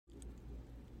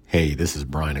Hey, this is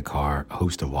Brian Akar,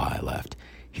 host of Why I Left,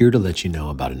 here to let you know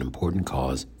about an important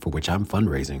cause for which I'm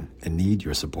fundraising and need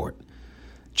your support.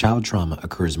 Child trauma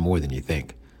occurs more than you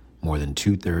think. More than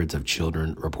 2/3 of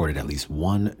children reported at least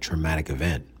one traumatic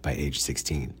event by age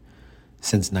 16.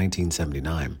 Since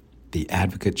 1979, the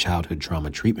Advocate Childhood Trauma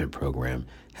Treatment Program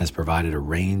has provided a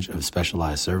range of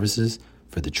specialized services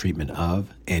for the treatment of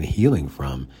and healing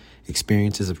from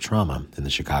experiences of trauma in the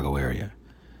Chicago area.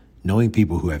 Knowing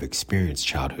people who have experienced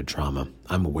childhood trauma,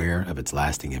 I'm aware of its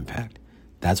lasting impact.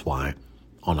 That's why,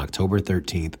 on October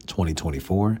 13th,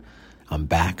 2024, I'm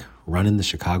back running the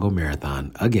Chicago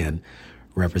Marathon again,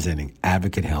 representing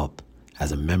Advocate Health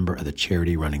as a member of the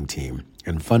charity running team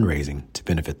and fundraising to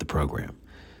benefit the program.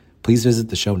 Please visit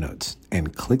the show notes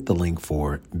and click the link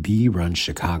for Be Run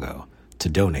Chicago to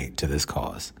donate to this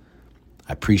cause.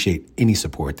 I appreciate any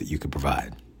support that you could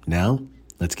provide. Now,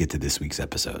 let's get to this week's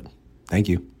episode. Thank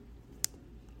you.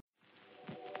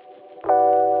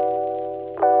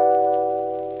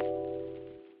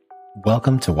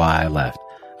 Welcome to Why I Left,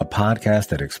 a podcast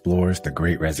that explores the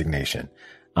Great Resignation.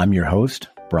 I'm your host,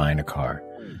 Brian Akar.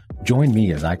 Join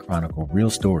me as I chronicle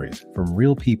real stories from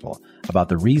real people about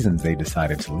the reasons they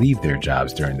decided to leave their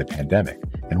jobs during the pandemic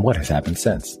and what has happened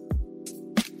since.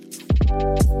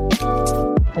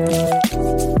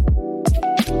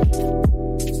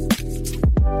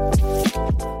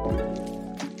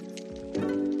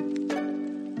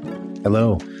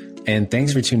 Hello, and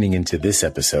thanks for tuning into this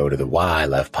episode of the Why I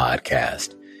Left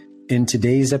podcast. In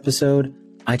today's episode,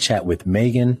 I chat with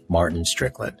Megan Martin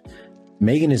Strickland.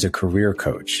 Megan is a career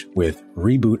coach with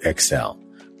Reboot Excel,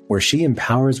 where she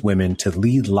empowers women to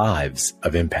lead lives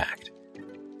of impact.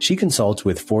 She consults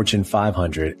with Fortune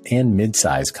 500 and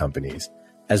mid-sized companies,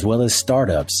 as well as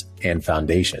startups and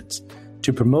foundations,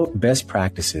 to promote best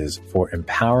practices for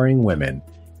empowering women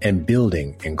and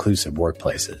building inclusive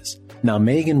workplaces. Now,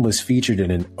 Megan was featured in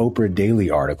an Oprah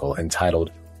Daily article entitled,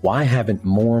 "Why Haven't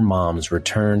More Moms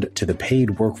Returned to the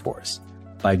Paid Workforce?"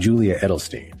 by Julia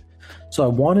Edelstein. So I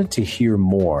wanted to hear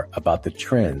more about the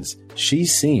trends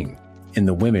she's seeing in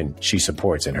the women she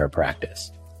supports in her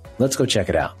practice. Let's go check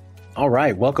it out. All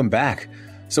right, welcome back.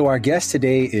 So our guest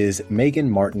today is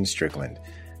Megan Martin Strickland.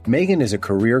 Megan is a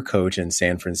career coach in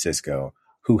San Francisco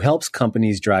who helps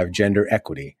companies drive gender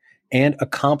equity and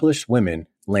accomplished women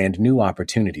land new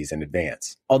opportunities in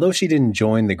advance. Although she didn't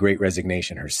join the Great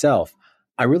Resignation herself,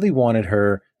 I really wanted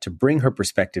her to bring her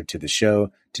perspective to the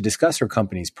show to discuss her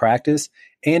company's practice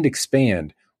and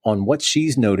expand on what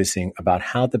she's noticing about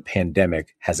how the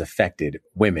pandemic has affected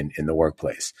women in the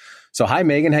workplace. So hi,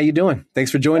 Megan. How you doing?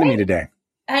 Thanks for joining me today.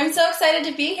 I'm so excited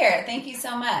to be here. Thank you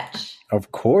so much.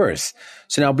 Of course.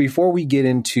 So now before we get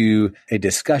into a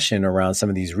discussion around some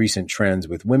of these recent trends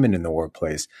with women in the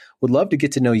workplace, would love to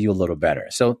get to know you a little better.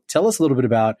 So tell us a little bit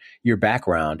about your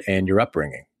background and your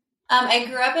upbringing. I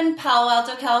grew up in Palo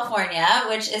Alto, California,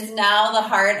 which is now the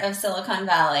heart of Silicon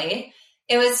Valley.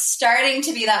 It was starting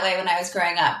to be that way when I was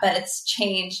growing up, but it's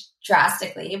changed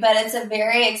drastically. But it's a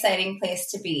very exciting place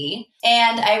to be.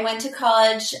 And I went to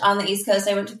college on the East Coast.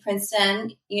 I went to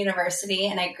Princeton University,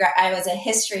 and I was a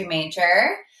history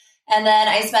major. And then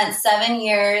I spent 7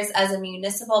 years as a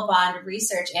municipal bond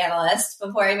research analyst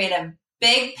before I made a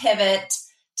big pivot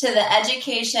to the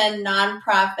education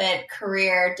nonprofit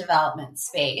career development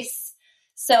space.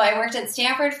 So I worked at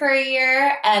Stanford for a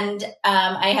year, and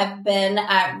I have been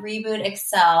at Reboot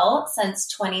Excel since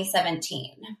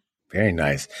 2017. Very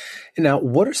nice. And now,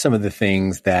 what are some of the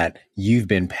things that you've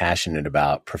been passionate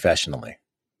about professionally?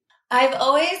 I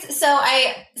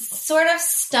sort of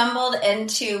stumbled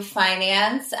into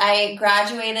finance. I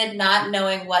graduated not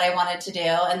knowing what I wanted to do,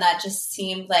 and that just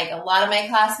seemed like a lot of my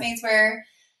classmates were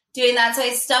doing that. So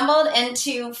I stumbled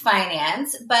into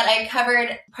finance, but I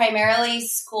covered primarily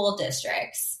school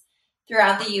districts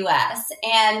throughout the US.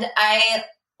 And I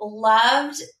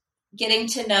loved getting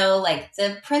to know like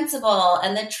the principal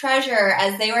and the treasurer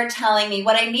as they were telling me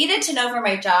what I needed to know for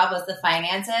my job was the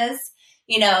finances,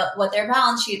 what their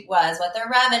balance sheet was, what their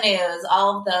revenues,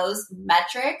 all of those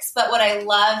metrics. But what I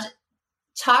loved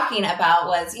talking about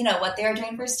was, what they were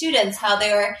doing for students, how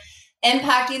they were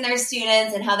impacting their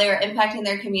students and how they were impacting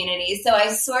their communities. So I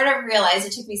sort of realized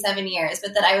it took me 7 years,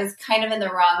 but that I was kind of in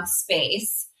the wrong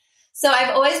space. So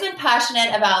I've always been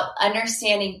passionate about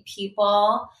understanding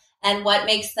people and what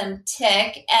makes them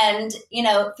tick. And,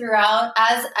 throughout,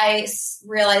 as I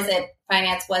realized that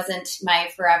finance wasn't my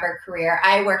forever career,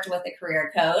 I worked with a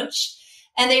career coach,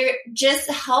 and they just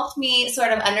helped me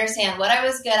sort of understand what I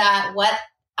was good at,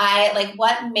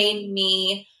 what made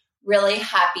me really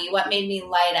happy, what made me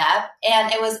light up.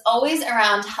 And it was always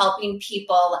around helping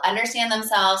people understand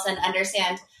themselves and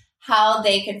understand how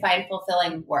they could find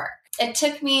fulfilling work. It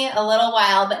took me a little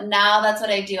while, but now that's what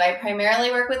I do. I primarily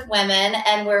work with women,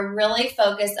 and we're really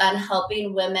focused on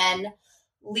helping women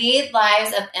lead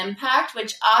lives of impact,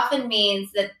 which often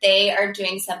means that they are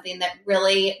doing something that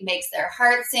really makes their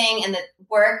heart sing and that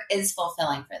work is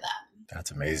fulfilling for them. That's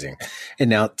amazing. And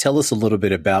now tell us a little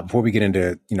bit about, before we get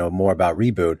into, more about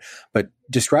Reboot, but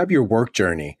describe your work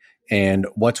journey and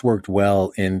what's worked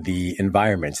well in the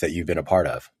environments that you've been a part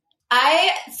of.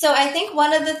 I think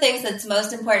one of the things that's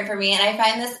most important for me, and I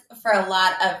find this for a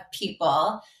lot of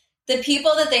people, the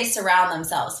people that they surround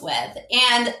themselves with.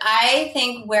 And I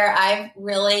think where I've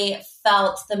really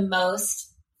felt the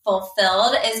most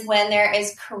fulfilled is when there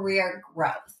is career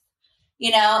growth,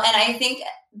 and I think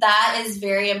that is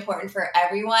very important for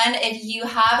everyone. If you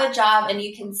have a job and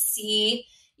you can see,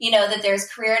 that there's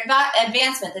career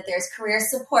advancement, that there's career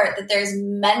support, that there's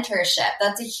mentorship,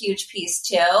 that's a huge piece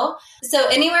too. So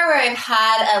anywhere where I've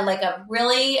had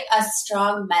a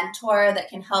strong mentor that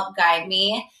can help guide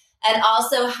me, and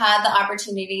also had the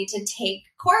opportunity to take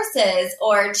courses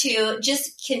or to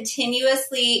just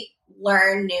continuously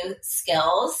learn new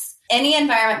skills. Any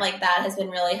environment like that has been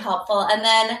really helpful. And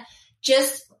then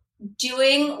just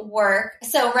doing work.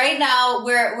 So right now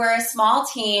we're a small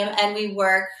team and we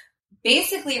work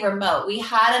basically remote. We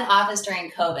had an office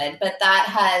during COVID, but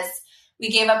we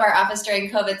gave up our office during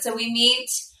COVID. So we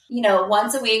meet,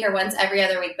 once a week or once every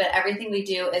other week, but everything we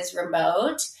do is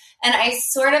remote. And I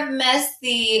sort of miss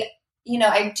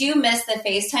I do miss the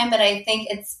FaceTime, but I think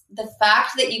it's the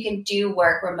fact that you can do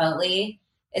work remotely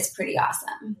is pretty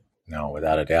awesome. No,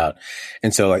 without a doubt.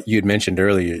 And so you had mentioned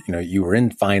earlier, you were in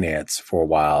finance for a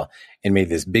while and made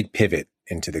this big pivot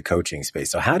into the coaching space.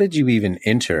 So how did you even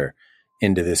enter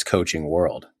into this coaching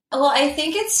world? Well, I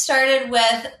think it started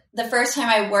with the first time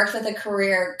I worked with a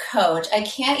career coach. I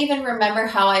can't even remember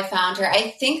how I found her.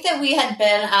 I think that we had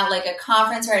been at a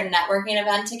conference or a networking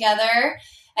event together,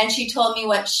 and she told me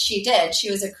what she did. She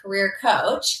was a career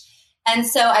coach. And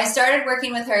so I started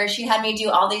working with her. She had me do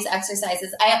all these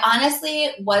exercises. I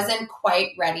honestly wasn't quite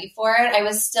ready for it. I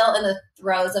was still in the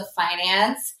throes of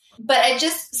finance, but it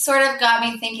just sort of got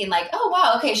me thinking oh,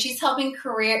 wow, okay, she's helping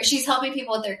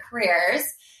people with their careers.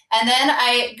 And then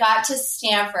I got to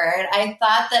Stanford. I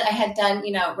thought that I had done,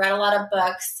 read a lot of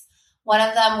books. One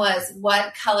of them was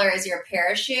What Color is Your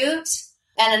Parachute?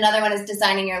 And another one is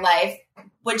Designing Your Life,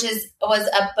 which was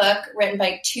a book written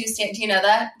by two Stanford. Do you know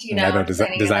that? Do you know? I know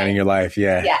Designing Your Life.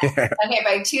 Yeah. Yeah. Okay.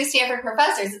 By two Stanford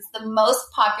professors. It's the most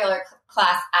popular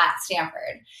class at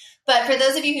Stanford. But for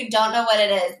those of you who don't know what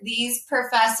it is, these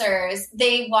professors,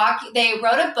 they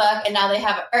wrote a book and now they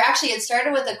have, or actually it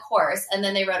started with a course and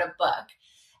then they wrote a book.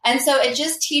 And so it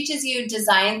just teaches you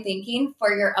design thinking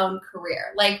for your own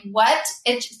career,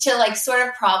 to sort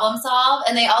of problem solve.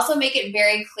 And they also make it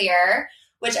very clear,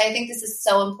 which I think this is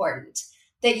so important,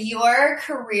 that your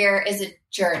career is a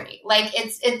journey.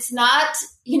 It's not,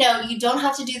 you don't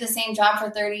have to do the same job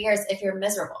for 30 years if you're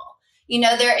miserable.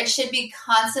 It should be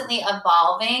constantly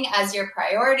evolving as your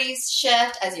priorities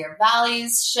shift, as your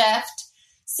values shift.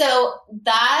 So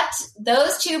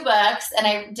those two books, and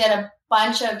I did a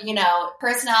bunch of,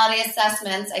 personality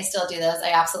assessments. I still do those.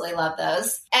 I absolutely love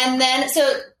those. And then,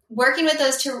 so working with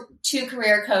those two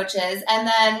career coaches, and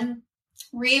then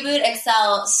Reboot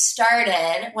Excel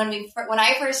started when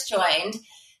I first joined.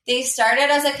 They started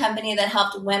as a company that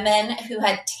helped women who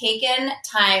had taken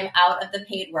time out of the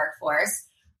paid workforce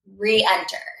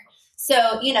re-enter.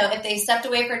 So, if they stepped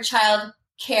away for child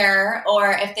care,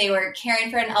 or if they were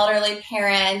caring for an elderly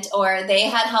parent, or they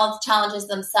had health challenges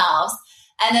themselves,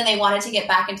 and then they wanted to get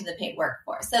back into the paid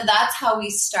workforce. So that's how we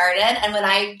started. And when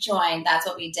I joined, that's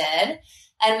what we did.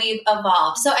 And we've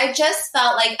evolved. So I just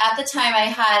felt like at the time I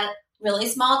had really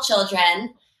small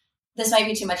children. This might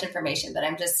be too much information, but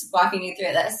I'm just walking you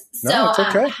through this. No, so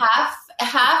it's okay.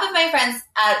 Half of my friends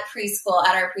at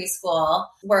our preschool,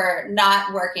 were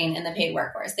not working in the paid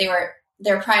workforce. They were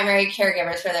their primary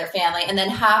caregivers for their family. And then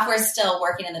half were still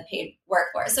working in the paid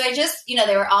workforce. So I just,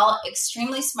 they were all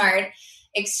extremely smart,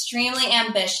 extremely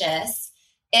ambitious.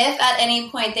 If at any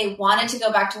point they wanted to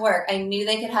go back to work, I knew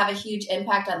they could have a huge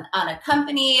impact on a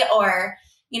company or,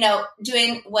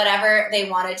 doing whatever they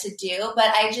wanted to do.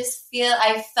 But I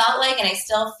felt like, and I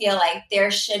still feel like there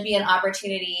should be an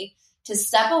opportunity to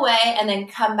step away and then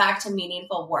come back to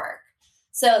meaningful work.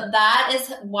 So that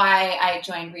is why I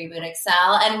joined Reboot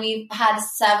Excel. And we've had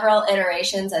several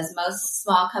iterations, as most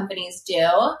small companies do,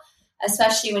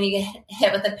 especially when you get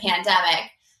hit with a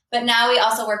pandemic. But now we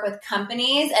also work with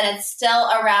companies, and it's still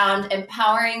around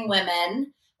empowering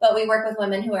women. But we work with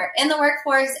women who are in the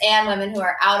workforce and women who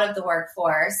are out of the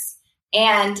workforce.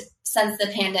 And since the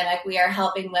pandemic, we are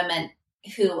helping women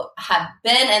who have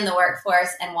been in the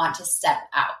workforce and want to step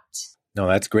out. No,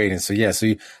 that's great. And so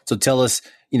tell us,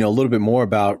 a little bit more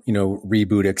about,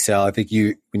 Reboot Excel. I think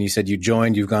when you said you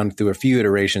joined, you've gone through a few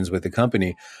iterations with the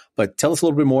company, but tell us a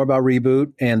little bit more about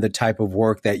Reboot and the type of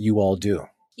work that you all do.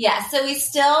 Yeah.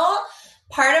 So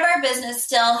part of our business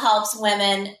still helps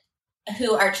women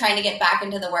who are trying to get back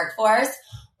into the workforce,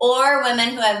 or women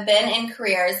who have been in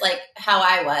careers like how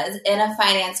I was in a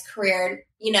finance career,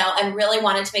 and really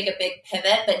wanted to make a big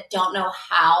pivot, but don't know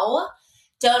how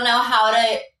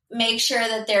to make sure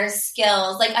that their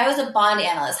skills, like I was a bond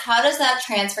analyst, how does that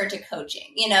transfer to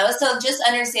coaching? So just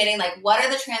understanding like, what are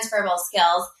the transferable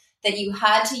skills that you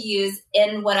had to use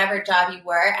in whatever job you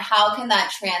were? How can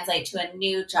that translate to a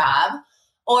new job?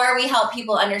 Or we help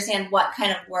people understand what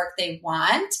kind of work they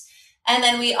want. And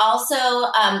then we also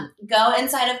go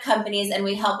inside of companies and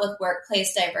we help with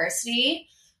workplace diversity,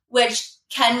 which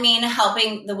can mean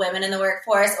helping the women in the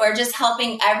workforce or just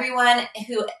helping everyone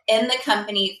who in the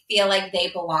company feel like they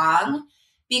belong.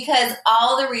 Because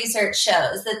all the research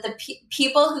shows that the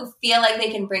people who feel like they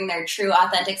can bring their true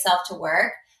authentic self to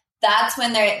work, that's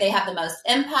when they have the most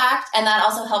impact. And that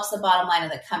also helps the bottom line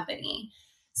of the company.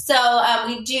 So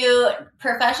we do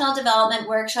professional development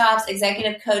workshops,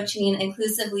 executive coaching,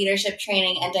 inclusive leadership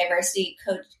training, and diversity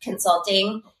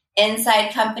consulting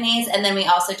inside companies. And then we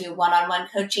also do one-on-one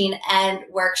coaching and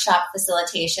workshop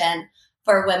facilitation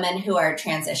for women who are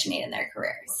transitioning in their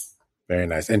careers. Very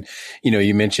nice. And,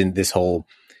 you mentioned this whole,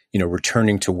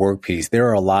 returning to work piece. There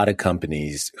are a lot of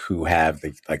companies who have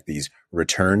these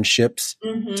returnships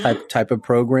type of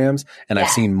programs. And I've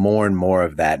seen more and more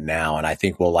of that now. And I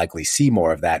think we'll likely see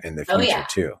more of that in the future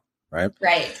too. Right.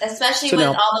 Right. Especially with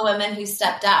all the women who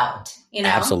stepped out,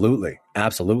 Absolutely.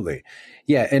 Absolutely.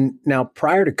 Yeah. And now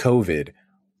prior to COVID,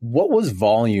 what was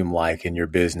volume like in your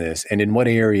business and in what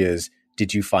areas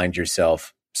did you find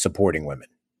yourself supporting women?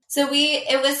 So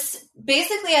it was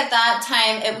basically at that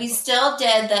time, we still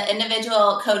did the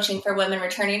individual coaching for women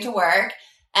returning to work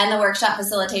and the workshop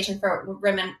facilitation for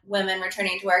women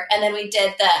returning to work. And then we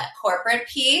did the corporate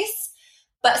piece.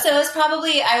 But so it was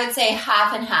probably, I would say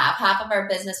half and half. Half of our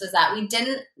business was that.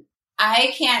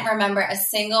 I can't remember a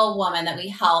single woman that we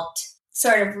helped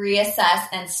sort of reassess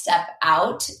and step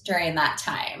out during that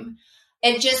time.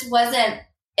 It just wasn't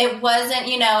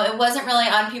really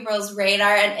on people's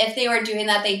radar. And if they were doing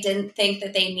that, they didn't think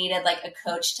that they needed like a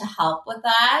coach to help with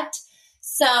that.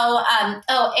 So,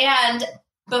 and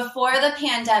before the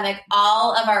pandemic,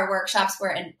 all of our workshops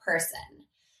were in person,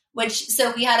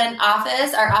 so we had an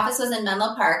office. Our office was in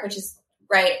Menlo Park, which is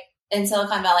right in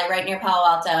Silicon Valley, right near Palo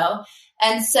Alto.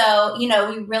 And so,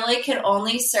 we really could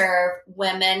only serve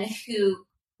women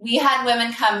we had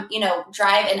women come,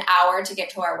 drive an hour to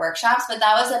get to our workshops, but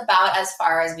that was about as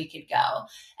far as we could go.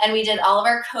 And we did all of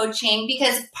our coaching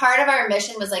because part of our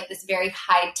mission was like this very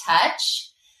high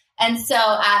touch. And so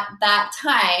at that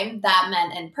time, that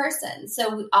meant in person.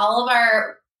 So all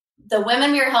of the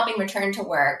women we were helping return to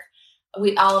work,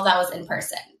 all of that was in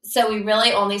person. So we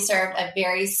really only served a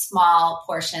very small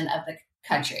portion of the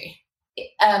country.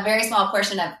 A very small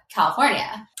portion of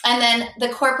California. And then the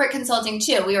corporate consulting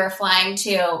too, we were flying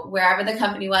to wherever the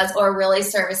company was or really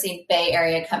servicing Bay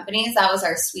Area companies. That was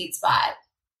our sweet spot.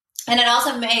 And it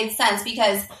also made sense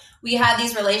because we had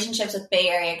these relationships with Bay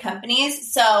Area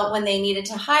companies. So when they needed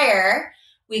to hire,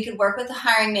 we could work with the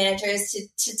hiring managers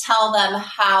to tell them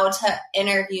how to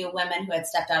interview women who had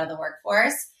stepped out of the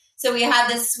workforce. So we had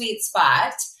this sweet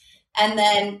spot. And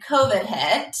then COVID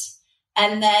hit.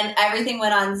 And then everything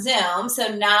went on Zoom.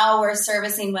 So now we're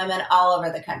servicing women all over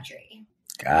the country.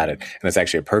 Got it. And that's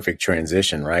actually a perfect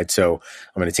transition, right? So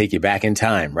I'm going to take you back in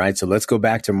time, right? So let's go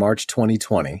back to March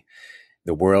 2020.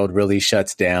 The world really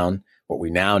shuts down. What we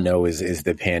now know is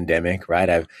the pandemic, right?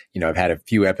 I've had a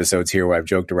few episodes here where I've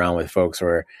joked around with folks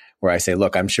where I say,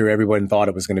 look, I'm sure everyone thought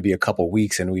it was going to be a couple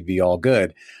weeks and we'd be all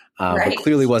good. But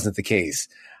clearly wasn't the case.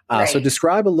 So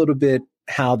describe a little bit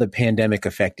how the pandemic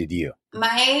affected you.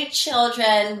 My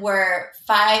children were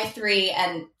 5, 3,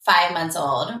 and 5 months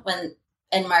old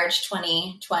in March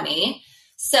 2020.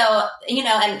 So,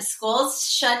 and schools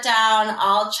shut down,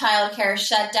 all childcare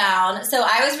shut down. So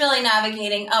I was really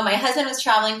navigating. My husband was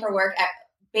traveling for work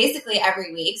basically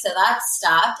every week. So that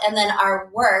stopped. And then our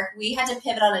work, we had to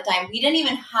pivot on a dime. We didn't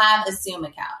even have a Zoom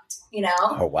account,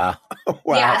 Oh, wow.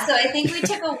 Wow. Yeah. So I think we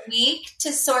took a week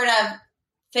to sort of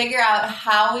figure out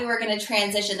how we were going to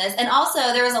transition this. And also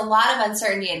there was a lot of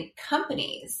uncertainty in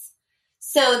companies.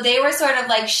 So they were sort of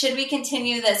like, should we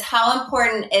continue this? How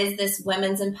important is this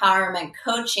women's empowerment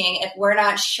coaching if we're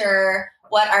not sure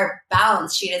what our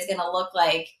balance sheet is going to look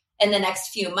like in the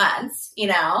next few months,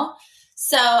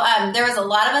 So there was a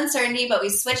lot of uncertainty, but we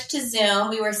switched to Zoom.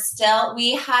 We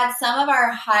had some of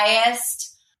our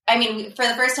highest, for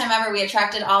the first time ever, we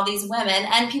attracted all these women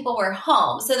and people were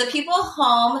home. So the people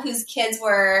home whose kids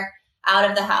were out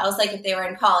of the house, like if they were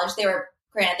in college, they were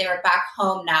back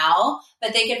home now,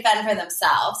 but they could fend for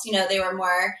themselves. They were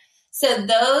more, so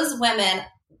those women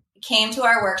came to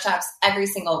our workshops every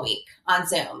single week on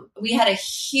Zoom. We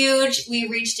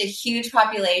reached a huge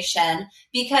population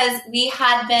because we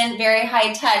had been very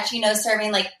high touch,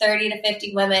 serving like 30 to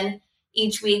 50 women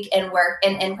each week in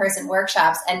in-person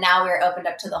workshops. And now we're opened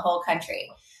up to the whole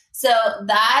country. So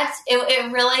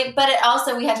it really, but it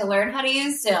also, we had to learn how to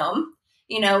use Zoom.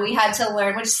 We had to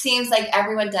learn, which seems like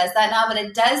everyone does that now, but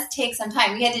it does take some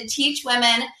time. We had to teach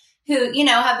women who,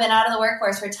 have been out of the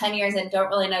workforce for 10 years and don't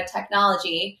really know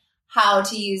technology, how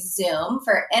to use Zoom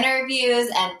for interviews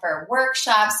and for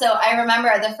workshops. So I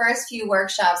remember the first few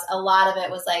workshops, a lot of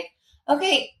it was like,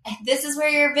 okay, this is where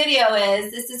your video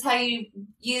is. This is how you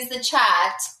use the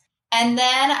chat. And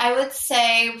then I would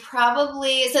say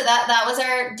probably, so that was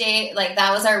our day, like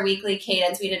that was our weekly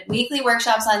cadence. We did weekly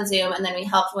workshops on Zoom, and then we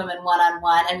helped women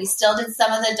one-on-one, and we still did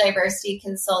some of the diversity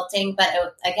consulting, but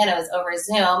it was over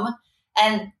Zoom,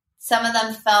 and some of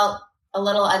them felt a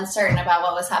little uncertain about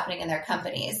what was happening in their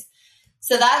companies.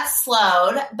 So that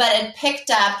slowed, but it picked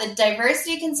up. The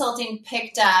diversity consulting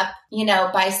picked up,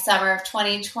 by summer of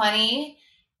 2020.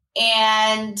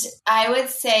 And I would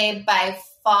say by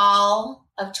fall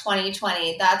of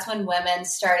 2020, that's when women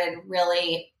started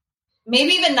really,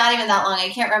 maybe even not even that long, I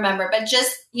can't remember, but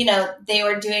just, they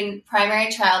were doing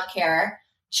primary childcare.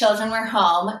 Children were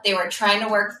home. They were trying to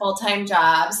work full-time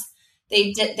jobs.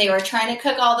 They were trying to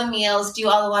cook all the meals, do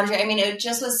all the laundry. It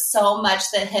just was so much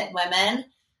that hit women.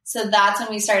 So that's when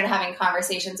we started having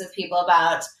conversations with people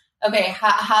about, okay,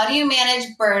 how do you manage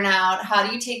burnout? How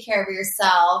do you take care of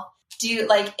yourself?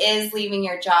 Is leaving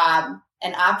your job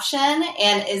an option?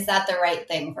 And is that the right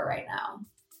thing for right now?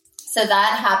 So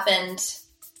that happened,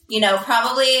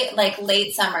 probably like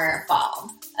late summer,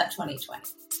 fall of 2020.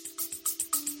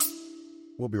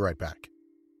 We'll be right back.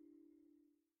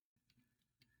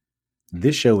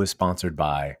 This show is sponsored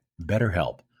by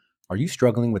BetterHelp. Are you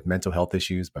struggling with mental health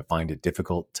issues but find it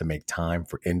difficult to make time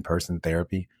for in-person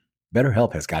therapy?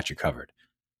 BetterHelp has got you covered.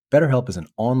 BetterHelp is an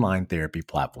online therapy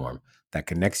platform that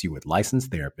connects you with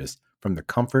licensed therapists from the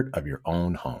comfort of your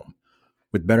own home.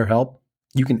 With BetterHelp,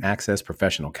 you can access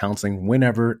professional counseling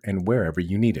whenever and wherever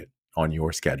you need it on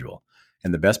your schedule.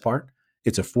 And the best part?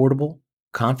 It's affordable,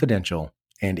 confidential,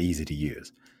 and easy to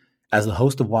use. As the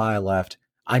host of Why I Left,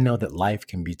 I know that life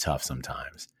can be tough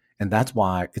sometimes. And that's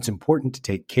why it's important to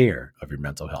take care of your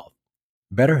mental health.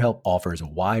 BetterHelp offers a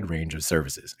wide range of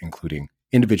services, including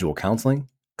individual counseling,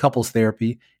 couples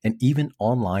therapy, and even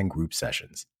online group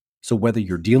sessions. So whether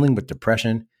you're dealing with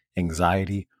depression,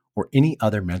 anxiety, or any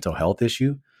other mental health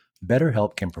issue,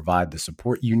 BetterHelp can provide the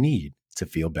support you need to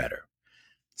feel better.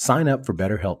 Sign up for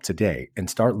BetterHelp today and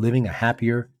start living a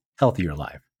happier, healthier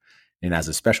life. And as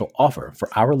a special offer for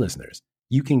our listeners,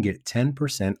 you can get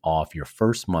 10% off your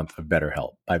first month of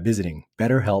BetterHelp by visiting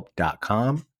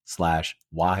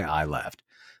betterhelp.com/whyileft.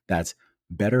 That's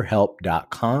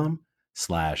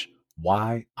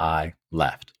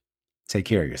betterhelp.com/whyileft. Take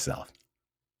care of yourself.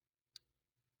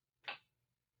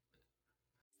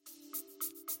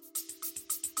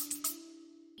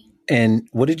 And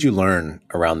what did you learn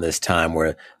around this time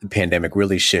where the pandemic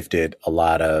really shifted a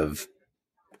lot of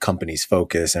companies'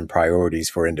 focus and priorities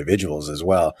for individuals as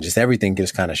well? Just everything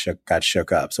just kind of got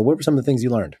shook up. So what were some of the things you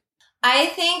learned? I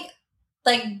think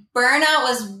burnout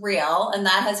was real, and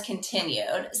that has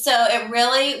continued. So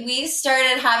we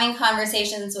started having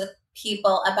conversations with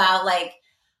people about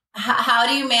how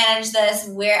do you manage this?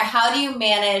 How do you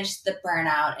manage the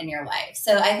burnout in your life?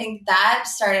 So I think that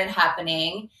started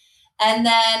happening. And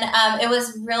then it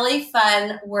was really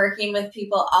fun working with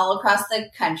people all across the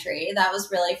country. That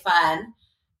was really fun.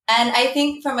 And I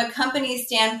think from a company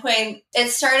standpoint, it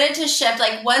started to shift.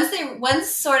 Once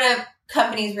sort of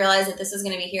companies realized that this was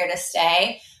going to be here to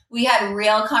stay, we had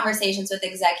real conversations with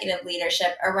executive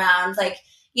leadership around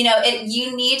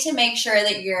you need to make sure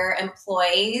that your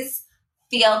employees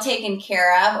feel taken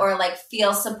care of or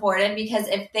feel supported, because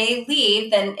if they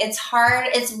leave, then it's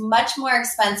much more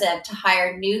expensive to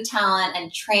hire new talent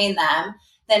and train them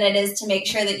than it is to make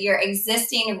sure that your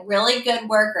existing really good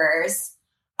workers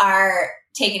are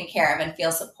taken care of and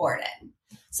feel supported.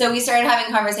 So we started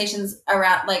having conversations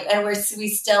around and we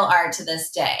still are to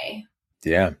this day.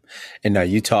 Yeah. And now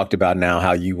you talked about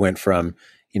how you went from,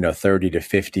 30 to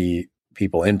 50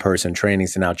 people in-person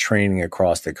trainings to now training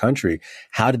across the country.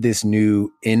 How did this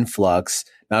new influx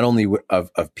not only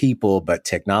of people, but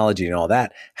technology and all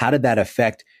that. How did that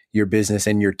affect your business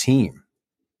and your team?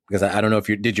 Because I don't know if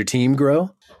did your team grow?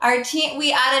 Our team,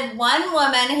 we added one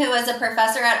woman who was a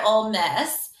professor at Ole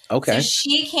Miss. Okay. So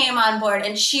she came on board,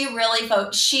 and she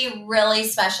really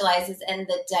specializes in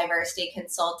the diversity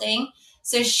consulting.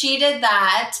 So she did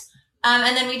that.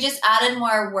 And then we just added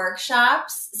more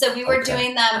workshops. So we were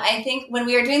doing them, I think when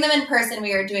we were doing them in person,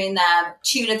 we were doing them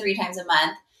 2 to 3 times a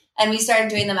month. And we started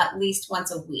doing them at least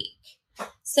once a week.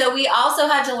 So we also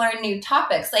had to learn new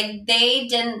topics. Like they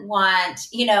didn't want,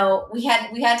 we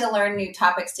had to learn new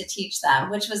topics to teach them,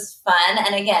 which was fun.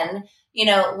 And again,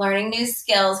 learning new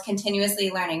skills,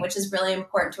 continuously learning, which is really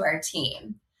important to our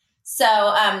team.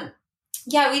 So,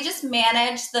 we just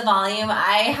managed the volume.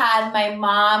 I had my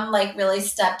mom really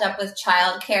stepped up with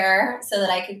childcare so that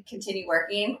I could continue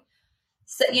working.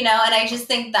 So, and I just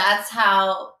think that's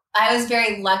how I was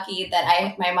very lucky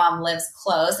that my mom lives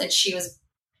close, and she was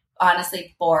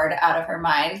honestly bored out of her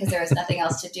mind because there was nothing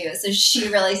else to do. So she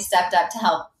really stepped up to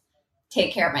help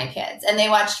take care of my kids. And they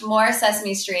watched more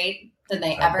Sesame Street than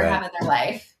they ever have in their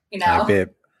life,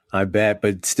 I bet,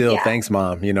 but still, thanks,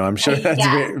 Mom. I'm sure that's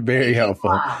very, very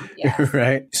helpful. Yes.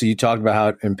 Right. So you talked about how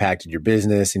it impacted your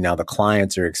business, and now the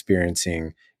clients are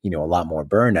experiencing, a lot more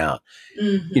burnout.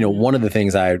 Mm-hmm. One of the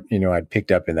things I'd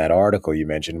picked up in that article you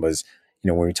mentioned was,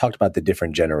 when we talked about the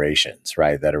different generations,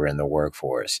 right, that are in the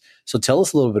workforce. So tell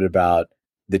us a little bit about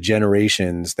the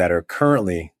generations that are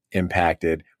currently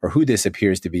impacted, or who this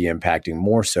appears to be impacting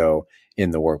more so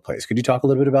in the workplace. Could you talk a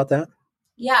little bit about that?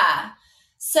 Yeah.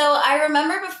 So I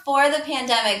remember before the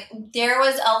pandemic, there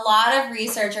was a lot of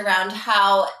research around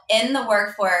how in the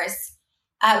workforce,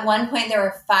 at one point, there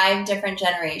were 5 different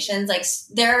generations. Like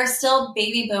there are still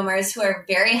baby boomers who are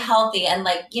very healthy and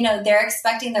they're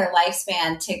expecting their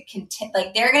lifespan to continue.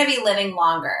 Like they're going to be living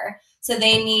longer. So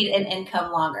they need an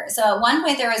income longer. So at one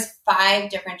point, there was 5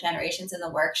 different generations in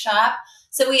the workshop.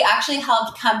 So we actually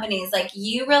helped companies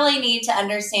you really need to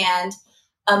understand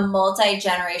a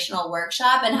multi-generational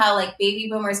workshop and how baby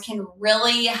boomers can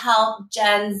really help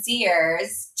Gen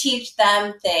Zers, teach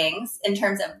them things in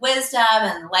terms of wisdom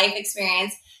and life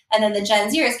experience. And then the Gen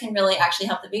Zers can really actually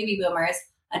help the baby boomers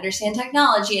understand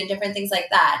technology and different things like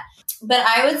that. But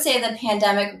I would say the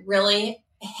pandemic really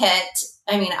hit,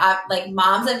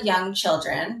 moms of young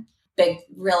children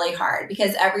really hard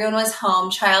because everyone was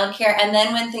home, childcare. And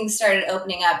then when things started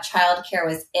opening up, childcare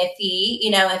was iffy.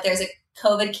 If there's a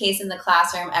COVID case in the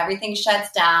classroom, everything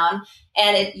shuts down,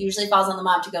 and it usually falls on the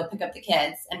mom to go pick up the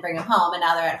kids and bring them home. And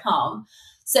now they're at home.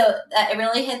 So it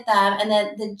really hit them. And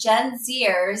then the Gen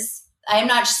Zers,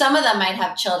 some of them might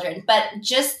have children, but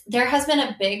just there has been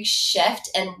a big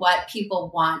shift in what people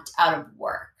want out of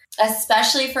work,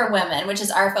 especially for women, which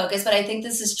is our focus. But I think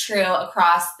this is true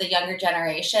across the younger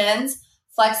generations.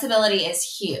 Flexibility is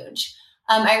huge.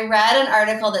 I read an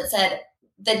article that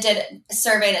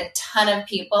surveyed a ton of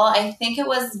people. I think it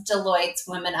was Deloitte's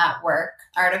Women at Work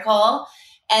article.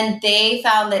 And they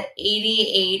found that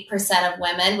 88% of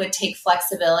women would take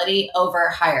flexibility over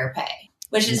higher pay,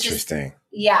 which is interesting.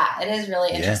 It is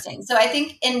really interesting. So I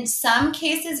think in some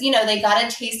cases, they got a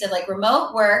taste of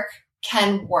remote work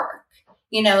can work.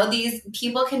 These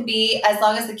people can be, as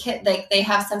long as the kid, they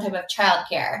have some type of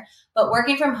childcare. But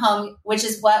working from home, which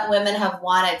is what women have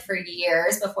wanted for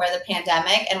years before the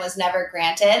pandemic and was never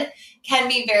granted, can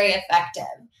be very effective.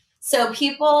 So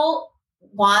people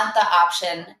want the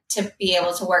option to be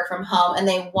able to work from home, and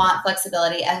they want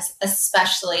flexibility,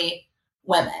 especially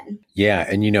women. Yeah.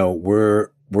 And,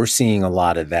 we're seeing a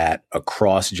lot of that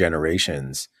across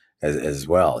generations as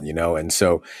well, and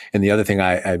so, and the other thing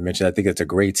I mentioned, I think it's a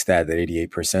great stat, that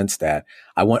 88% stat.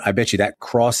 I bet you that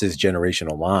crosses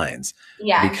generational lines.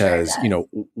 Yeah, because, sure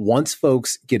once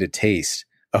folks get a taste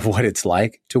of what it's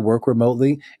like to work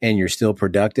remotely and you're still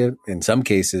productive, in some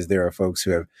cases, there are folks who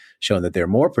have shown that they're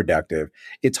more productive.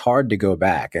 It's hard to go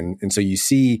back. And so you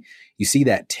see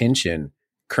that tension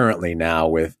currently now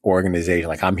with organizations.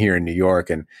 Like I'm here in New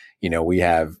York, and, we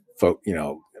have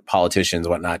politicians,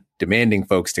 whatnot, demanding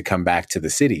folks to come back to the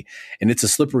city. And it's a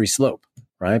slippery slope,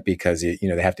 right? Because, they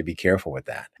have to be careful with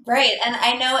that. Right. And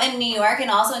I know in New York and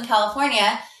also in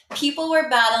California, people were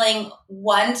battling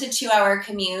 1 to 2 hour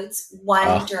commutes,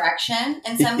 one direction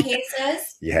in some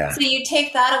cases. Yeah. So you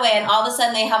take that away, and all of a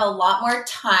sudden they have a lot more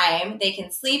time. They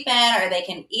can sleep in, or they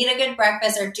can eat a good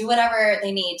breakfast, or do whatever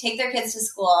they need, take their kids to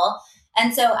school.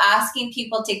 And so asking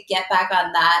people to get back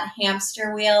on that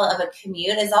hamster wheel of a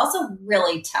commute is also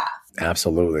really tough.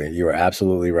 Absolutely. You are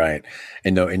absolutely right.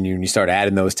 And when you start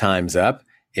adding those times up,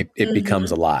 it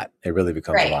becomes a lot. It really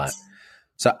becomes a lot.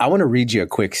 So I want to read you a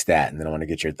quick stat, and then I want to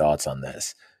get your thoughts on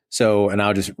this. So, and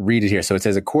I'll just read it here. So it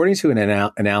says, according to an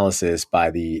analysis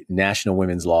by the National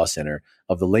Women's Law Center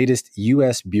of the latest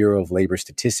U.S. Bureau of Labor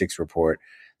Statistics report,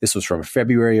 this was from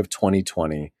February of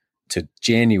 2020 to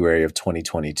January of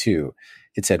 2022.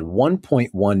 It said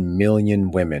 1.1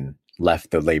 million women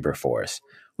left the labor force,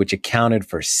 which accounted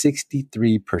for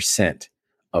 63%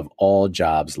 of all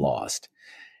jobs lost.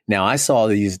 Now, I saw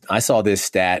this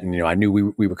stat, and I knew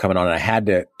we were coming on, and I had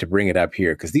to bring it up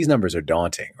here because these numbers are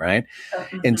daunting, right?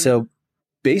 Mm-hmm. And so,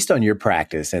 based on your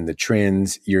practice and the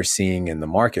trends you're seeing in the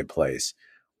marketplace,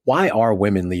 why are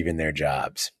women leaving their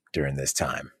jobs during this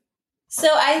time? So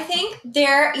I think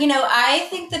I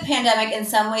think the pandemic in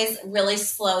some ways really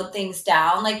slowed things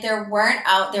down. Like there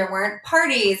weren't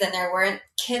parties and there weren't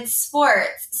kids'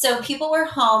 sports. So people were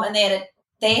home and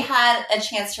they had a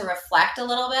chance to reflect a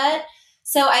little bit.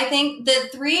 So I think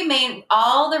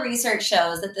all the research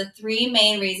shows that the three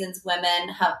main reasons women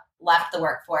have left the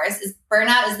workforce is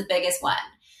burnout is the biggest one.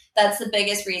 That's the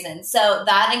biggest reason. So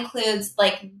that includes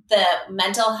like the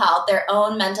mental health, their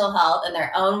own mental health and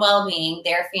their own well-being.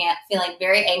 They're feeling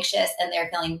very anxious and they're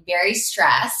feeling very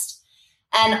stressed.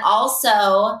 And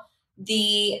also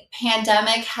the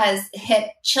pandemic has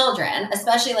hit children,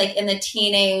 especially like in the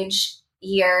teenage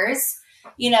years,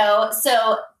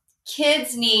 so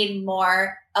kids need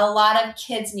more. A lot of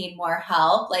kids need more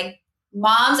help. Like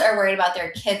moms are worried about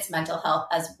their kids' mental health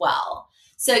as well.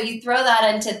 So you throw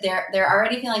that into they're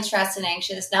already feeling stressed and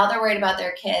anxious. Now they're worried about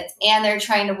their kids and they're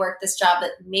trying to work this job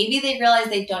that maybe they realize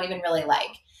they don't even really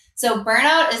like. So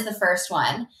burnout is the first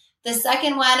one. The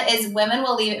second one is women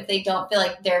will leave if they don't feel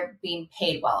like they're being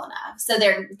paid well enough. So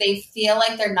they feel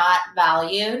like they're not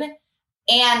valued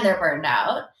and they're burned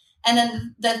out. And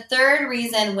then the third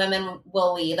reason women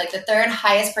will leave, like the third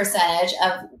highest percentage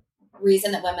of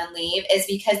reason that women leave is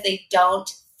because they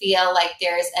don't feel like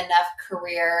there's enough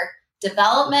career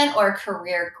development or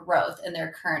career growth in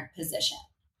their current position.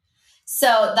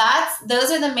 So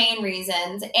those are the main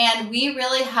reasons. And we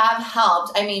really have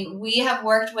helped. I mean, we have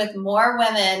worked with more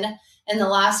women in the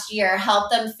last year,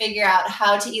 helped them figure out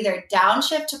how to either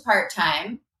downshift to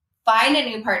part-time, find a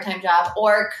new part-time job,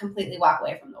 or completely walk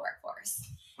away from the workforce.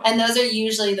 And those are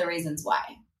usually the reasons why.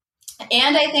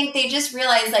 And I think they just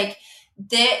realize like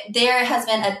there has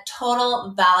been a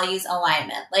total values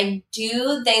alignment. Like,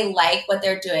 do they like what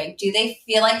they're doing? Do they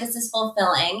feel like this is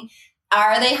fulfilling?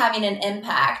 Are they having an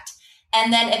impact?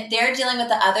 And then if they're dealing with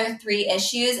the other three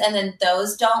issues and then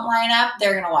those don't line up,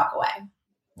 they're going to walk away.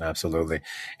 Absolutely.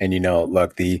 And,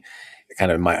 look, the kind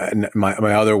of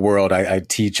my other world, I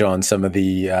teach on some of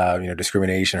the,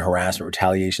 discrimination, harassment,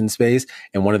 retaliation space.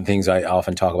 And one of the things I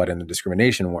often talk about in the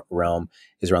discrimination realm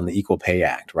is around the Equal Pay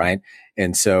Act, right?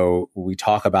 And so we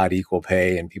talk about equal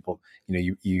pay and people,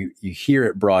 you hear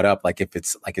it brought up like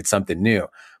it's something new,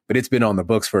 but it's been on the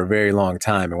books for a very long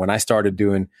time. And when I started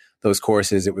doing those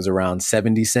courses, it was around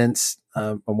 70 cents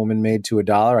a woman made to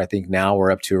 $1. I think now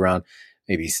we're up to around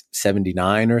maybe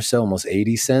 79 or so, almost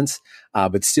 80 cents,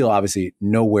 but still obviously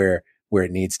nowhere where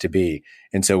it needs to be.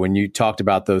 And so when you talked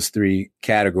about those three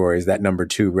categories, that number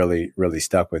 2 really, really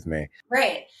stuck with me.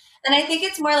 Right. And I think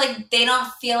it's more like they don't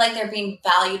feel like they're being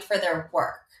valued for their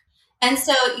work. And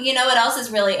so, what else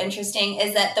is really interesting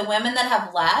is that the women that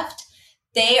have left,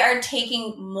 they are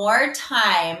taking more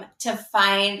time to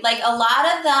find, like a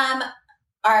lot of them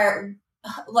are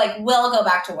like, will go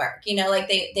back to work, like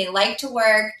they like to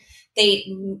work. They,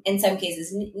 in some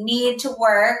cases, need to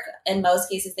work. In most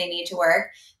cases, they need to work,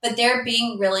 but they're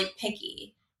being really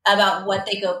picky about what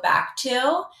they go back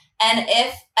to. And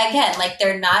if, again, like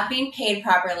they're not being paid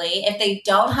properly, if they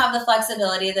don't have the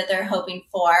flexibility that they're hoping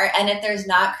for, and if there's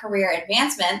not career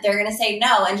advancement, they're going to say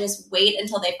no and just wait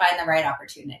until they find the right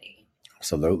opportunity.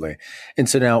 Absolutely. And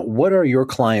so now, what are your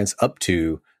clients up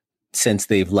to since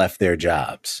they've left their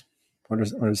jobs? What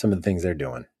are some of the things they're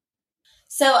doing?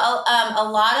 So a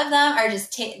lot of them are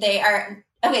just,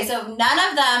 okay, so none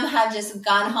of them have just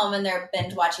gone home and they're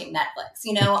binge watching Netflix.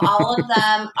 All of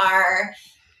them are,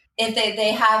 if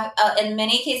they have, in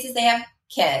many cases, they have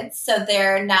kids. So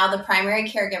they're now the primary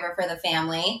caregiver for the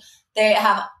family. They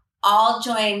have all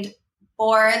joined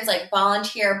boards, like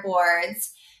volunteer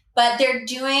boards, but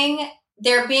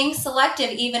they're being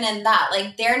selective even in that.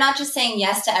 Like they're not just saying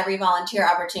yes to every volunteer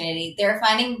opportunity. They're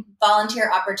finding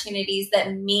volunteer opportunities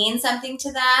that mean something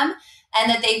to them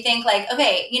and that they think like,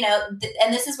 okay,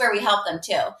 and this is where we help them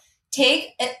too. Take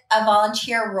a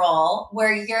volunteer role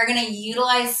where you're going to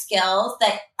utilize skills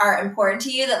that are important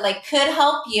to you that like could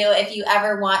help you if you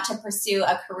ever want to pursue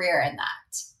a career in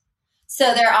that.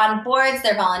 So they're on boards,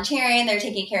 they're volunteering, they're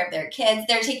taking care of their kids,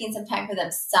 they're taking some time for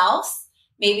themselves.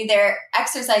 Maybe they're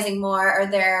exercising more or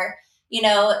they're,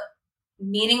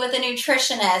 meeting with a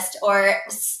nutritionist or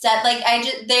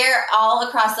they're all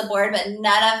across the board, but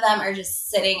none of them are just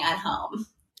sitting at home.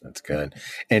 That's good.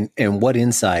 And what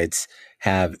insights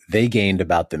have they gained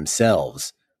about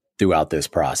themselves throughout this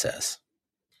process?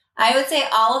 I would say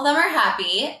all of them are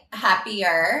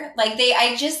happier.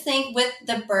 I just think with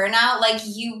the burnout, like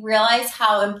you realize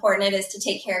how important it is to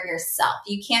take care of yourself.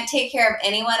 You can't take care of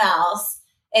anyone else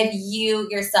if you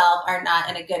yourself are not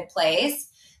in a good place.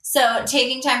 So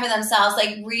taking time for themselves,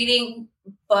 like reading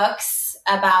books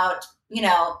about,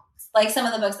 like some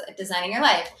of the books like Designing Your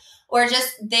Life, or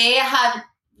just they have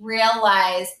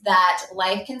realized that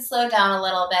life can slow down a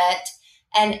little bit.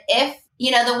 And if,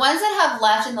 the ones that have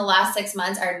left in the last 6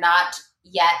 months are not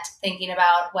yet thinking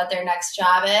about what their next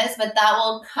job is, but that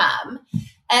will come.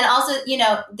 And also,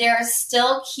 they're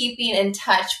still keeping in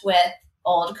touch with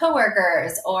old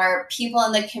coworkers or people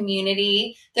in the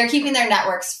community. They're keeping their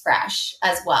networks fresh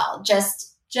as well,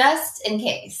 just in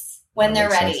case when they're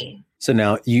ready. Sense. So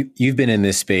now you've been in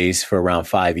this space for around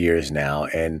 5 years now.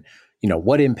 And,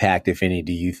 what impact, if any,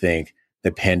 do you think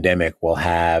the pandemic will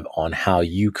have on how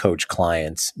you coach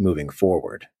clients moving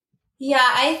forward? Yeah,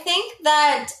 I think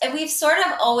that we've sort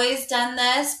of always done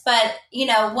this, but,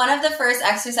 one of the first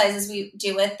exercises we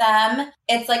do with them,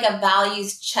 it's like a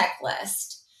values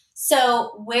checklist.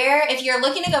 So if you're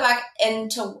looking to go back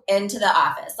into the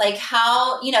office, like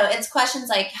how, it's questions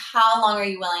like, how long are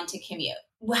you willing to commute?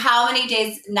 How many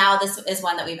days, now this is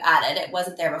one that we've added, it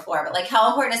wasn't there before, but like how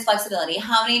important is flexibility?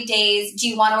 How many days do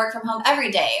you want to work from home every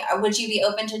day? Or would you be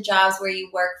open to jobs where you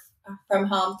work from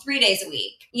home 3 days a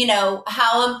week?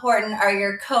 How important are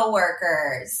your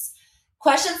coworkers?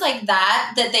 Questions like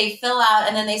that they fill out,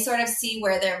 and then they sort of see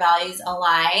where their values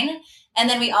align. And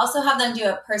then we also have them do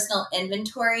a personal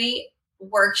inventory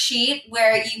worksheet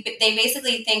where they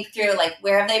basically think through like,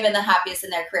 where have they been the happiest in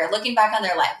their career? Looking back on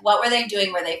their life, what were they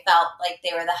doing where they felt like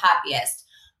they were the happiest?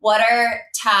 What are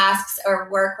tasks or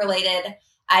work-related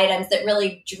items that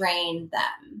really drain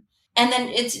them? And then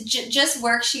it's just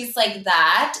worksheets like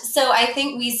that. So I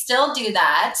think we still do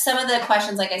that. Some of the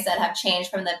questions, like I said, have changed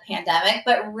from the pandemic,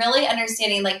 but really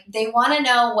understanding like they want to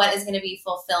know what is going to be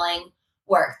fulfilling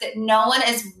work, that no one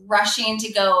is rushing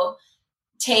to go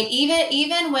take,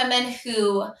 even women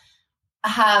who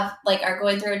have are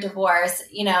going through a divorce,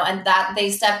 and that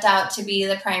they stepped out to be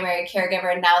the primary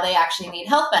caregiver and now they actually need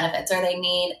health benefits or they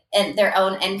need their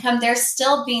own income. They're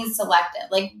still being selective.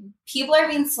 Like people are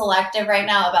being selective right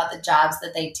now about the jobs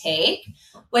that they take,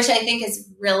 which I think is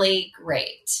really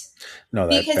great. No,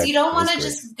 because you don't want to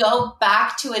just go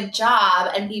back to a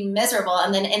job and be miserable.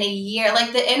 And then in a year,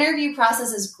 like the interview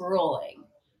process is grueling,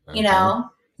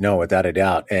 No, without a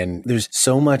doubt. And there's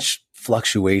so much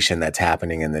fluctuation that's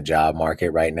happening in the job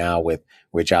market right now with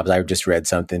jobs. I just read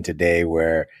something today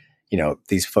where,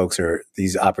 these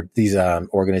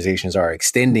organizations are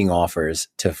extending offers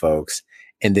to folks.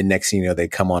 And then next thing you know, they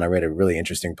come on. I read a really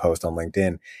interesting post on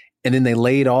LinkedIn, and then they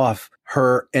laid off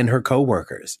her and her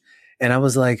coworkers. And I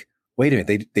was like, wait a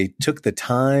minute, they took the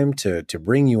time to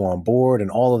bring you on board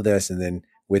and all of this. And then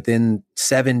within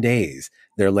 7 days,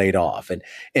 they're laid off.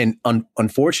 And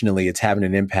unfortunately, it's having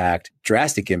an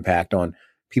drastic impact on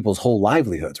people's whole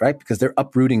livelihoods, right? Because they're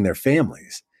uprooting their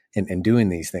families and doing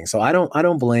these things. So I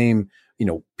don't blame,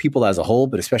 people as a whole,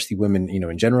 but especially women,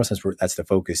 in general, since that's the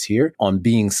focus here, on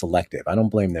being selective. I don't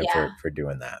blame them for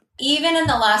doing that. Even in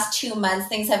the last 2 months,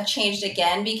 things have changed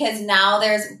again because now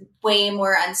there's way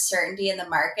more uncertainty in the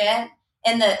market,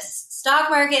 in the stock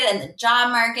market and the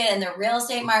job market and the real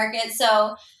estate market.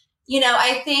 So,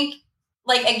 I think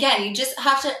again, you just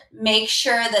have to make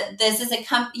sure that this is a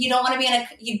company. You don't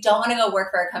want to go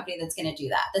work for a company that's going to do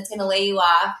that. That's going to lay you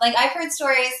off. Like I've heard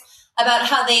stories about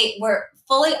how they were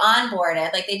fully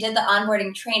onboarded, like they did the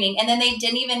onboarding training, and then they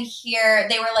didn't even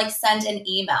they were sent an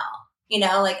email,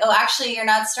 oh, actually you're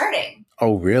not starting.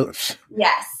 Oh, really?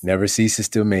 Yes. Never ceases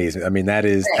to amaze me. I mean,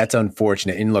 that's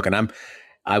unfortunate. And look, and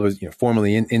I was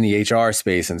formerly in the HR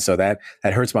space. And so that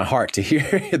hurts my heart to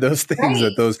hear those things,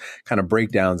 that those kind of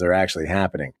breakdowns are actually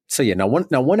happening. So yeah, now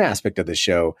one aspect of the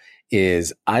show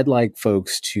is I'd like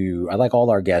all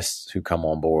our guests who come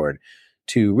on board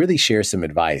to really share some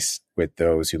advice with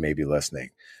those who may be listening.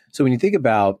 So when you think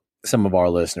about some of our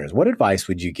listeners, what advice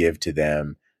would you give to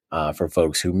them for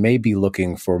folks who may be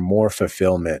looking for more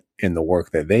fulfillment in the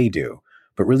work that they do,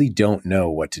 but really don't know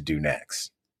what to do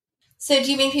next? So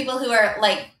do you mean people who are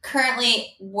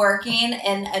currently working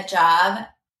in a job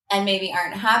and maybe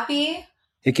aren't happy?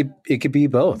 It could be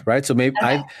both, right? So maybe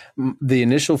the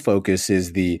initial focus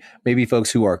is maybe folks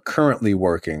who are currently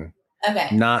working,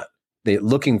 not they're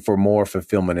looking for more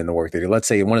fulfillment in the work they do. Let's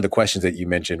say one of the questions that you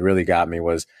mentioned really got me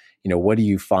was, what do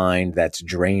you find that's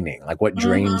draining? Like what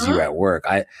drains you at work?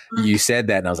 You said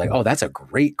that and I was like, oh, that's a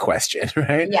great question.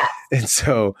 Right. Yeah. And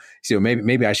so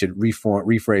maybe I should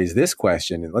rephrase this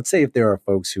question. And let's say if there are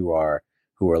folks who are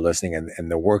listening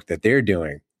and the work that they're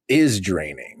doing is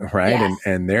draining, right? Yes.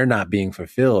 And they're not being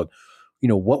fulfilled,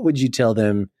 what would you tell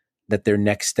them that their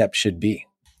next step should be?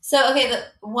 So, okay, the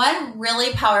one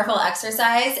really powerful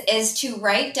exercise is to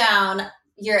write down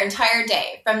your entire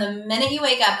day from the minute you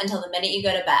wake up until the minute you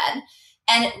go to bed.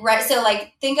 And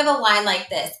think of a line like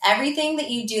this. Everything that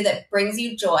you do that brings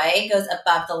you joy goes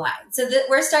above the line. So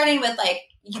we're starting with like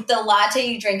the latte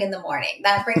you drink in the morning.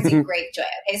 That brings you great joy.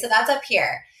 Okay, so that's up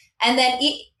here. And then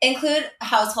include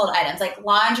household items like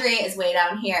laundry is way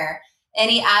down here.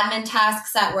 Any admin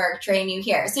tasks at work drain you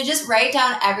here. So just write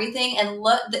down everything and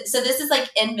look. So this is like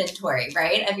inventory,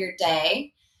 right, of your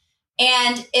day.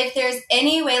 And if there's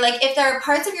any way, like if there are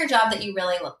parts of your job that you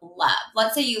really love,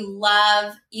 let's say you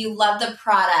love the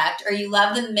product or you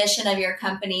love the mission of your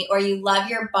company or you love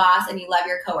your boss and you love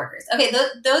your coworkers. Okay,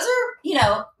 those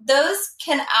are, those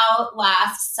can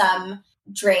outlast some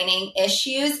draining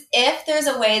issues if there's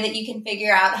a way that you can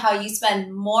figure out how you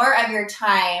spend more of your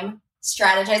time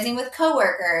strategizing with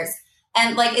coworkers.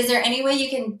 And like, is there any way you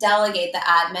can delegate the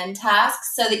admin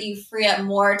tasks so that you free up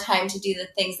more time to do the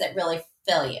things that really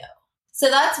fill you? So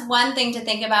that's one thing to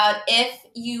think about if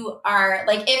you are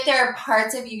like, if there are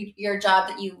parts of your job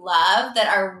that you love that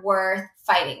are worth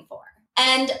fighting for.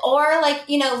 And, or like,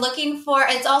 looking for,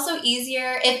 it's also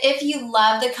easier if you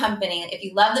love the company, if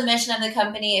you love the mission of the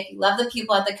company, if you love the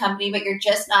people at the company, but you're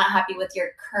just not happy with your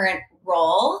current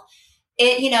role,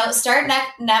 start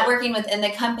networking within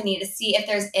the company to see if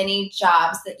there's any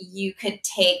jobs that you could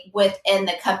take within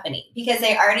the company because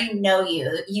they already know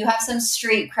you. You have some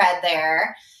street cred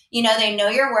there. They know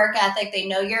your work ethic. They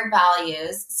know your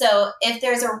values. So if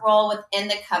there's a role within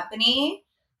the company,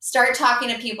 start talking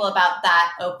to people about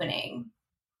that opening.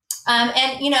 And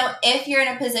if you're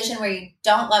in a position where you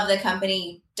don't love the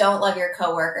company, you don't love your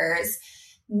coworkers,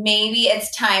 maybe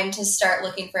it's time to start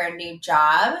looking for a new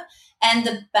job. And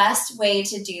the best way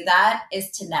to do that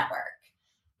is to network.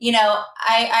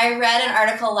 I read an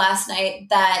article last night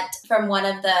that from one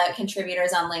of the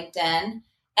contributors on LinkedIn,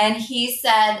 and he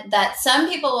said that some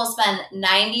people will spend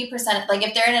 90%, like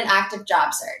if they're in an active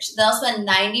job search, they'll spend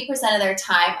 90% of their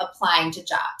time applying to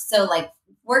jobs. So like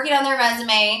working on their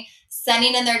resume,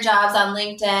 sending in their jobs on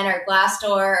LinkedIn or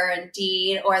Glassdoor or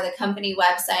Indeed or the company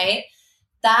website.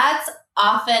 That's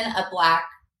often a black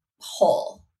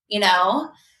hole,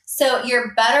 So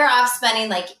you're better off spending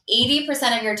like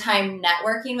 80% of your time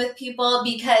networking with people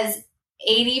because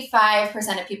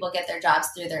 85% of people get their jobs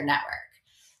through their network.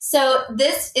 So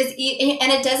this is,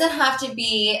 and it doesn't have to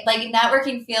be like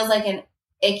networking feels like an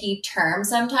icky term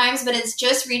sometimes, but it's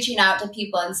just reaching out to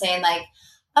people and saying like,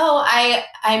 oh,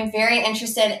 I'm very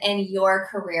interested in your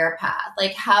career path.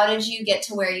 Like, how did you get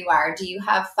to where you are? Do you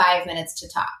have 5 minutes to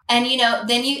talk? And,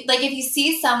 then you, like, if you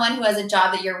see someone who has a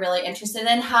job that you're really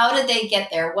interested in, how did they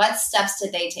get there? What steps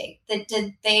did they take?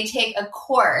 Did they take a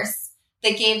course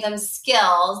that gave them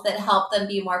skills that helped them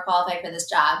be more qualified for this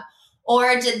job?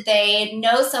 Or did they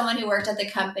know someone who worked at the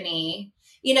company?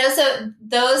 So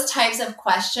those types of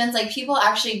questions, like people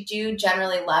actually do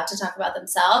generally love to talk about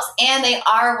themselves and they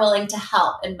are willing to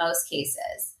help in most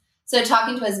cases. So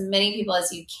talking to as many people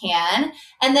as you can.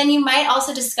 And then you might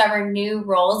also discover new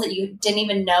roles that you didn't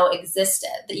even know existed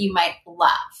that you might love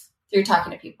through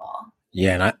talking to people.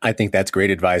 Yeah. And I think that's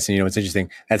great advice. And, it's interesting.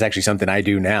 That's actually something I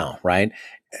do now, right?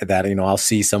 That, I'll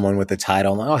see someone with the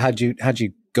title. Oh, how'd you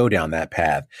go down that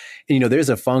path? And, there's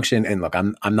a function, and look,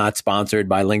 I'm not sponsored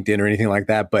by LinkedIn or anything like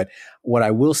that. But what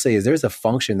I will say is there's a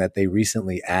function that they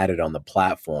recently added on the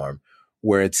platform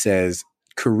where it says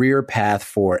career path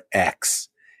for X.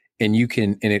 And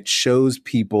it shows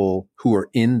people who are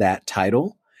in that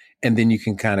title. And then you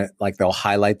can kind of like, they'll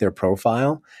highlight their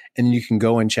profile and you can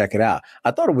go and check it out. I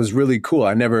thought it was really cool.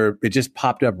 It just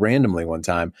popped up randomly one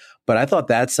time, but I thought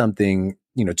that's something,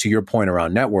 to your point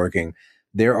around networking,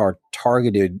 there are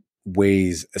targeted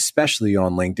ways, especially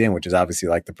on LinkedIn, which is obviously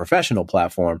like the professional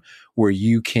platform, where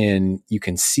you can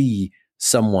see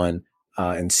someone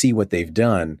and see what they've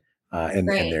done in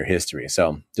their history.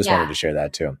 So just wanted to share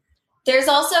that too. There's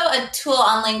also a tool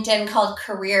on LinkedIn called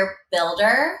Career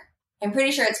Builder. I'm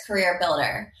pretty sure it's Career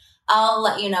Builder. I'll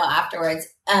let you know afterwards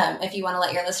if you want to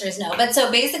let your listeners know. But so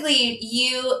basically if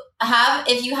you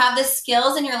have the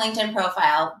skills in your LinkedIn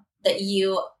profile that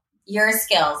your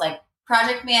skills like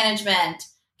project management,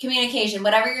 communication,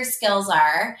 whatever your skills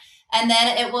are, and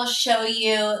then it will show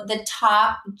you the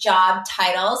top job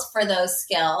titles for those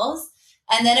skills.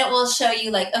 And then it will show you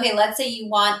like, okay, let's say you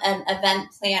want an event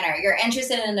planner. You're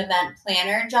interested in an event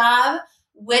planner job.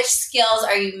 Which skills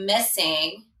are you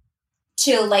missing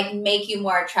to like make you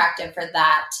more attractive for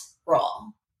that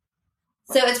role?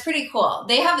 So it's pretty cool.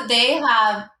 They have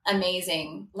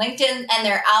amazing LinkedIn and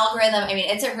their algorithm. I mean,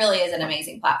 it really is an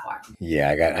amazing platform. Yeah,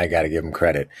 I got to give them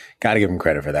credit. Got to give them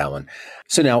credit for that one.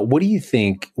 So now,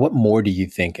 what more do you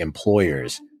think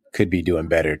employers could be doing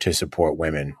better to support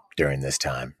women during this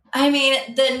time? I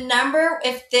mean, they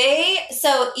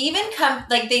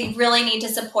really need to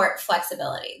support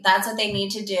flexibility. That's what they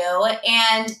need to do.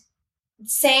 And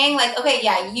saying like, okay,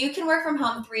 yeah, you can work from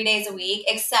home 3 days a week,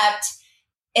 except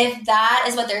if that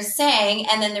is what they're saying,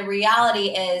 and then the reality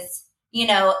is,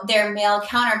 their male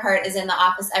counterpart is in the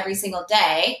office every single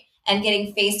day and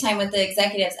getting FaceTime with the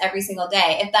executives every single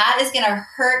day. If that is going to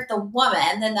hurt the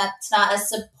woman, then that's not a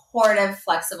supportive,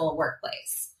 flexible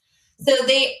workplace. So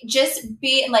they just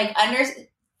be like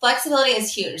flexibility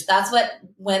is huge. That's what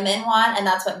women want. And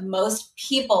that's what most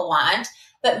people want,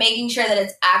 but making sure that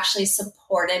it's actually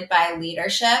supported by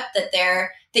leadership,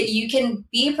 that you can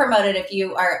be promoted if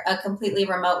you are a completely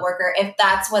remote worker, if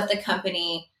that's what the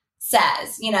company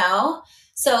says,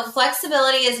 So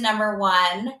flexibility is number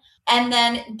one. And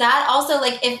then that also,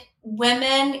 like, if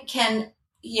women can,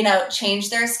 change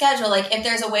their schedule, like if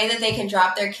there's a way that they can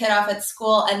drop their kid off at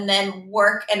school and then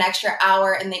work an extra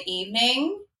hour in the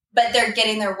evening, but they're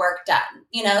getting their work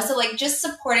done, so like just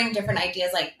supporting different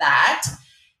ideas like that.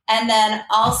 And then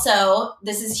also,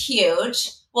 this is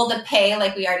huge. Well, the pay,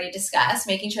 like we already discussed,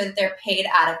 making sure that they're paid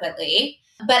adequately.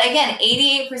 But again,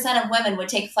 88% of women would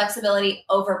take flexibility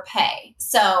over pay.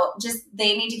 So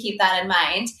they need to keep that in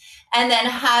mind. And then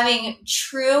having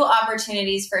true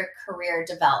opportunities for career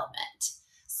development.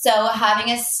 So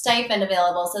having a stipend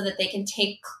available so that they can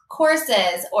take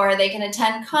courses, or they can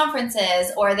attend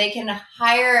conferences, or they can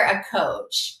hire a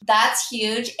coach. That's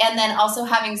huge. And then also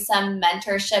having some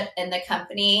mentorship in the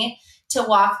company to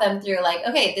walk them through like,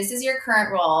 okay, this is your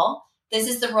current role. This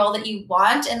is the role that you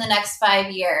want in the next 5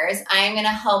 years. I'm going to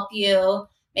help you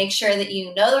make sure that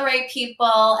you know the right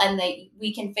people and that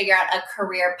we can figure out a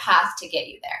career path to get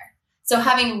you there. So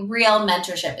having real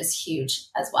mentorship is huge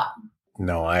as well.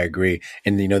 No, I agree.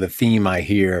 And, the theme I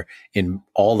hear in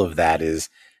all of that is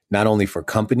not only for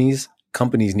companies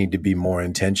need to be more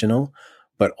intentional,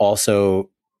 but also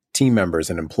team members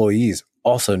and employees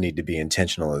also need to be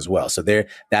intentional as well. So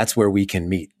that's where we can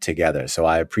meet together. So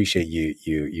I appreciate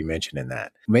you mentioning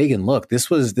that. Megan, look, this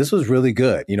was really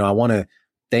good. I want to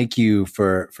thank you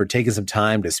for taking some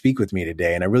time to speak with me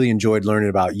today. And I really enjoyed learning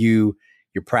about you,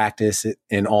 your practice,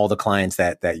 and all the clients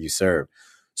that you serve.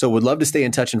 So would love to stay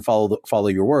in touch and follow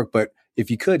your work. But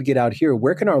if you could get out here,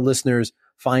 where can our listeners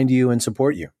find you and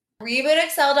support you?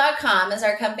 RebootExcel.com is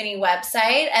our company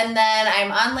website. And then I'm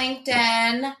on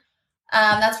LinkedIn.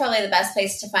 That's probably the best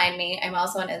place to find me. I'm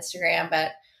also on Instagram,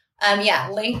 but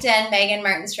LinkedIn, Megan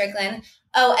Martin Strickland.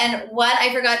 Oh, and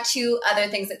I forgot 2 other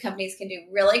things that companies can do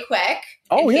really quick.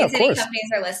 Oh, yeah, of course. Any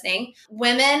companies are listening.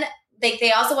 Women,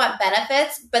 they also want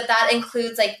benefits, but that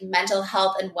includes like mental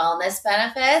health and wellness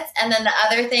benefits. And then the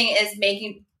other thing is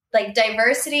making like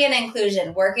diversity and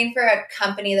inclusion, working for a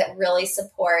company that really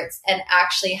supports and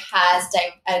actually has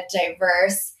a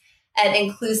diverse and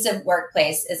inclusive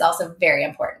workplace is also very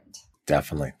important.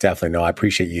 Definitely. No, I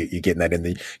appreciate you getting that in.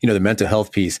 The mental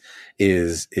health piece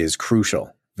is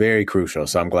crucial, very crucial.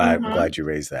 So I'm glad you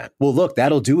raised that. Well, look,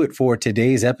 that'll do it for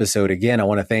today's episode. Again, I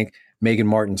want to thank Megan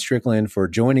Martin Strickland for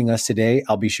joining us today.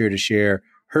 I'll be sure to share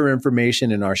her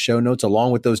information in our show notes,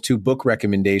 along with those 2 book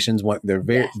recommendations. They're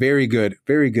very good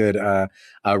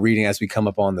reading as we come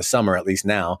up on the summer, at least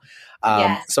now.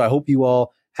 Yes. So I hope you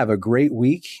all have a great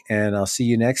week, and I'll see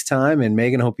you next time. And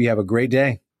Megan, I hope you have a great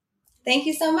day. Thank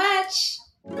you so much.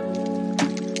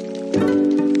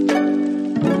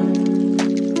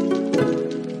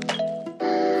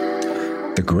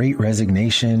 The Great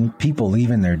Resignation, people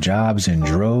leaving their jobs in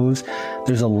droves.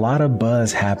 There's a lot of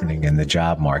buzz happening in the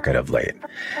job market of late.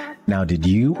 Now, did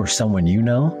you or someone you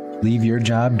know leave your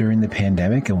job during the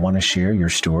pandemic and want to share your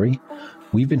story?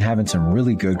 We've been having some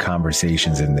really good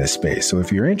conversations in this space. So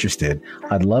if you're interested,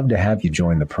 I'd love to have you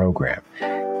join the program.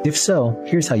 If so,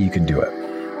 here's how you can do it.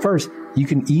 First, you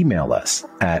can email us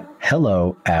at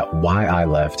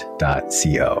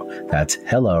hello@whileft.co. That's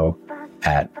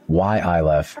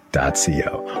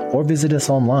hello@whileft.co. Or visit us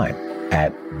online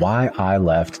at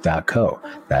whileft.co.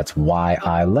 That's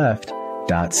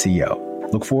whileft.co.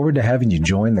 Look forward to having you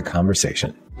join the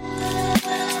conversation.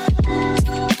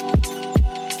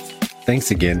 Thanks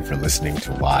again for listening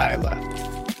to Why I Left.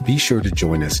 Be sure to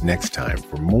join us next time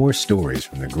for more stories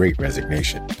from the Great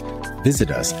Resignation.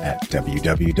 Visit us at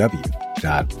www.whileft.co.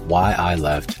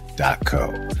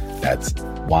 www.whyileft.co. That's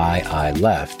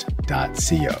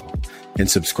whyileft.co. And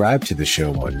subscribe to the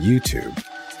show on YouTube,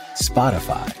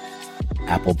 Spotify,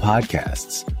 Apple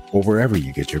Podcasts, or wherever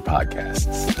you get your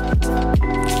podcasts.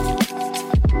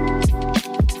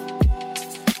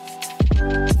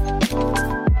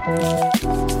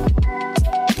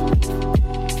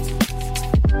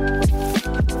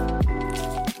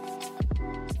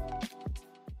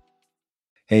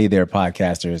 Hey there,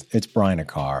 podcasters. It's Brian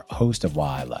Akar, host of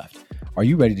Why I Left. Are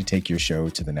you ready to take your show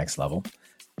to the next level?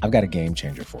 I've got a game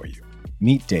changer for you.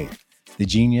 Meet Dave, the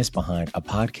genius behind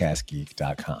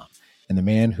apodcastgeek.com, and the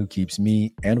man who keeps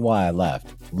me and Why I Left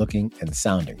looking and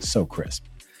sounding so crisp.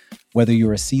 Whether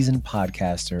you're a seasoned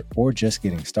podcaster or just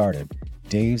getting started,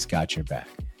 Dave's got your back.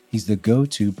 He's the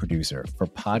go-to producer for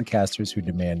podcasters who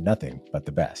demand nothing but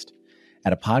the best.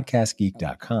 At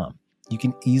apodcastgeek.com, you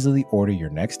can easily order your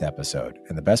next episode.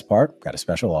 And the best part, got a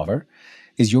special offer,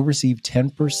 is you'll receive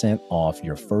 10% off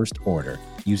your first order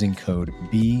using code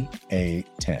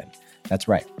BA10. That's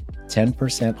right,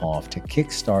 10% off to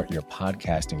kickstart your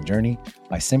podcasting journey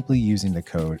by simply using the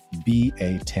code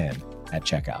BA10 at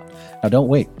checkout. Now, don't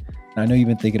wait. I know you've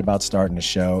been thinking about starting a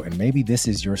show, and maybe this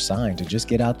is your sign to just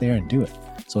get out there and do it.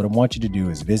 So what I want you to do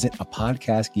is visit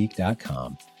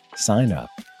apodcastgeek.com, sign up,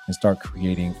 and start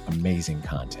creating amazing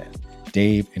content.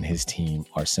 Dave and his team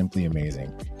are simply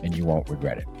amazing, and you won't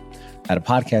regret it. At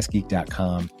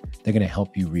apodcastgeek.com, they're going to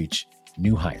help you reach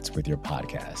new heights with your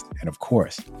podcast. And of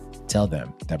course, tell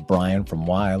them that Brian from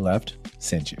Why I Left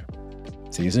sent you.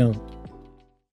 See you soon.